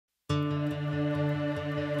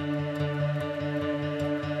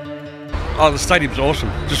Oh, the stadium's awesome.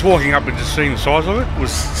 Just walking up and just seeing the size of it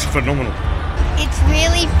was phenomenal. It's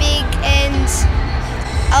really big and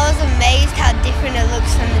I was amazed how different it looks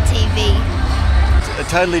from the TV. It's a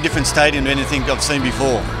totally different stadium to anything I've seen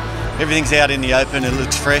before. Everything's out in the open, it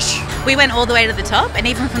looks fresh. We went all the way to the top, and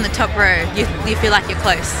even from the top row, you feel like you're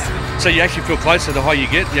close. So you actually feel closer. The higher you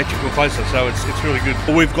get, you actually feel closer. So it's really good.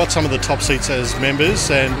 We've got some of the top seats as members,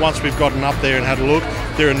 and once we've gotten up there and had a look,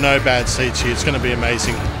 there are no bad seats here. It's going to be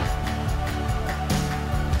amazing.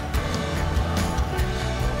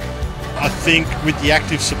 I think with the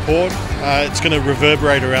active support, it's going to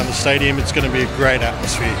reverberate around the stadium. It's going to be a great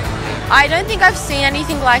atmosphere. I don't think I've seen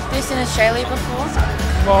anything like this in Australia before.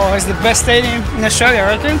 Well, it's the best stadium in Australia,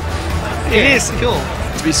 I reckon. It is cool.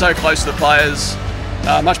 To be so close to the players,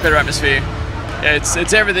 much better atmosphere. Yeah,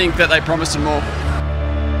 it's everything that they promised and more.